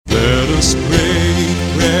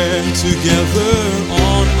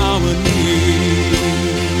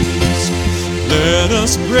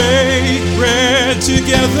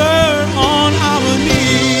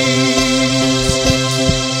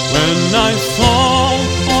fall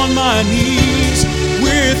on my knees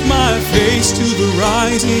with my face to the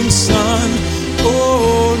rising sun.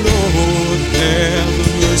 Oh Lord,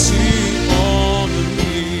 have mercy on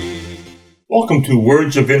me. Welcome to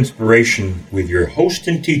Words of Inspiration with your host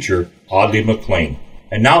and teacher, Audley McLean.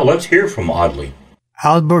 And now let's hear from Audley.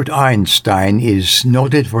 Albert Einstein is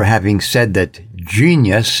noted for having said that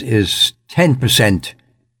genius is 10%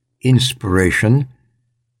 inspiration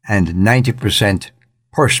and 90%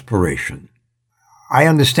 perspiration. I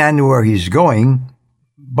understand where he's going,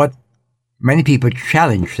 but many people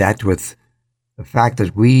challenge that with the fact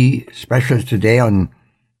that we, especially today on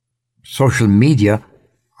social media,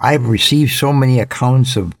 I've received so many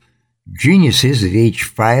accounts of geniuses at age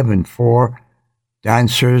 5 and 4,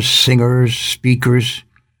 dancers, singers, speakers,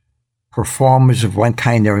 performers of one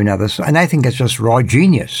kind or another. And I think it's just raw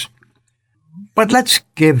genius. But let's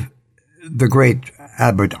give the great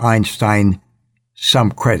Albert Einstein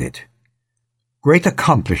some credit. Great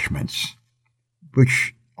accomplishments,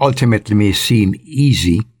 which ultimately may seem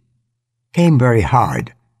easy, came very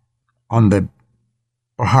hard on the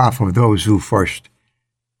behalf of those who first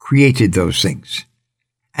created those things.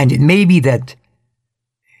 And it may be that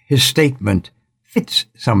his statement fits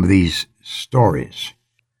some of these stories.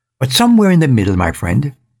 But somewhere in the middle, my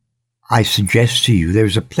friend, I suggest to you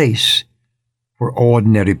there's a place for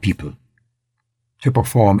ordinary people to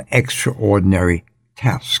perform extraordinary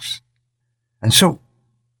tasks. And so,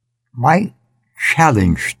 my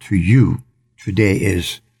challenge to you today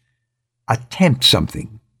is attempt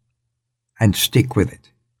something and stick with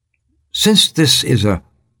it. Since this is a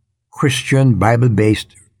Christian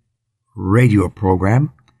Bible-based radio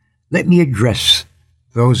program, let me address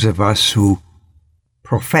those of us who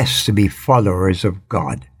profess to be followers of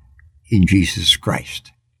God in Jesus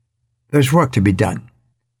Christ. There's work to be done.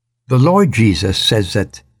 The Lord Jesus says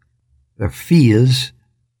that the fields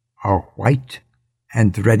are white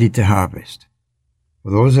and ready to harvest.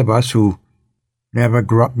 For those of us who never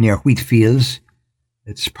grew up near wheat fields,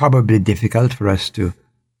 it's probably difficult for us to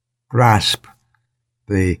grasp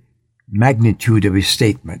the magnitude of his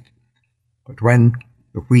statement. But when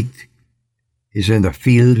the wheat is in the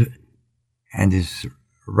field and is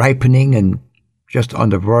ripening and just on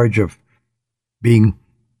the verge of being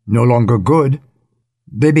no longer good,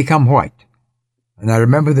 they become white. And I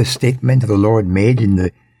remember the statement the Lord made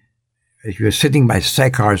as he was sitting by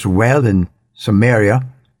Sychar's well in Samaria,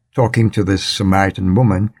 talking to this Samaritan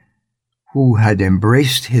woman who had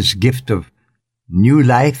embraced his gift of new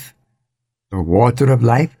life, the water of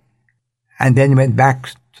life, and then went back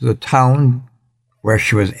to the town where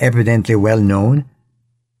she was evidently well known.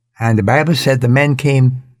 And the Bible said the men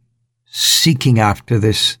came seeking after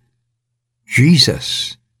this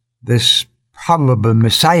Jesus, this probable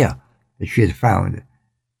Messiah that she had found.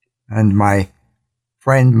 And my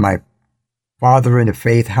friend, my father in the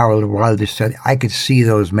faith, Harold Wilder, said, I could see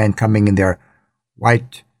those men coming in their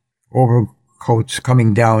white overcoats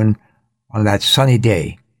coming down on that sunny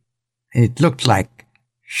day. And it looked like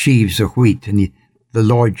sheaves of wheat. And the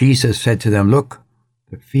Lord Jesus said to them, look,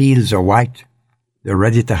 the fields are white, they're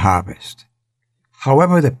ready to harvest.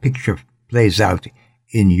 However the picture plays out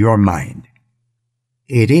in your mind,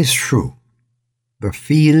 it is true. The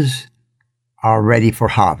fields are ready for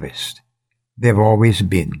harvest. They've always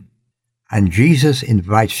been. And Jesus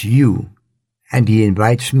invites you, and he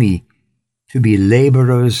invites me, to be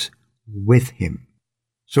laborers with him.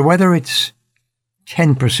 So whether it's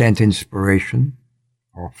 10% inspiration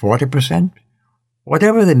or 40%,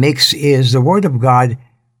 whatever the mix is, the Word of God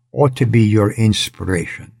ought to be your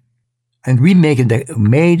inspiration. And we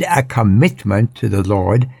made a commitment to the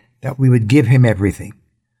Lord that we would give him everything.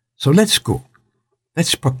 So let's go.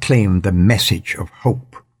 Let's proclaim the message of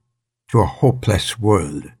hope to a hopeless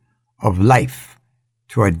world, of life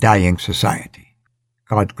to a dying society.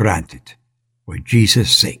 God grant it for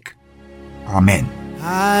Jesus' sake. Amen.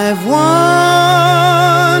 I've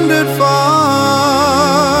wandered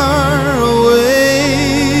far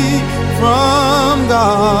away from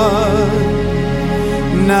God.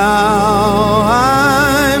 Now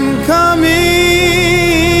I'm coming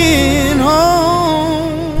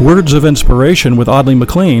home. Words of Inspiration with Audley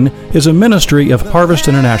McLean is a ministry of Harvest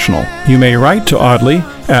International. You may write to Audley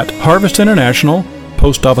at Harvest International,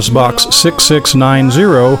 Post Office Box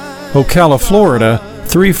 6690, Ocala, Florida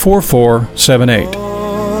 34478.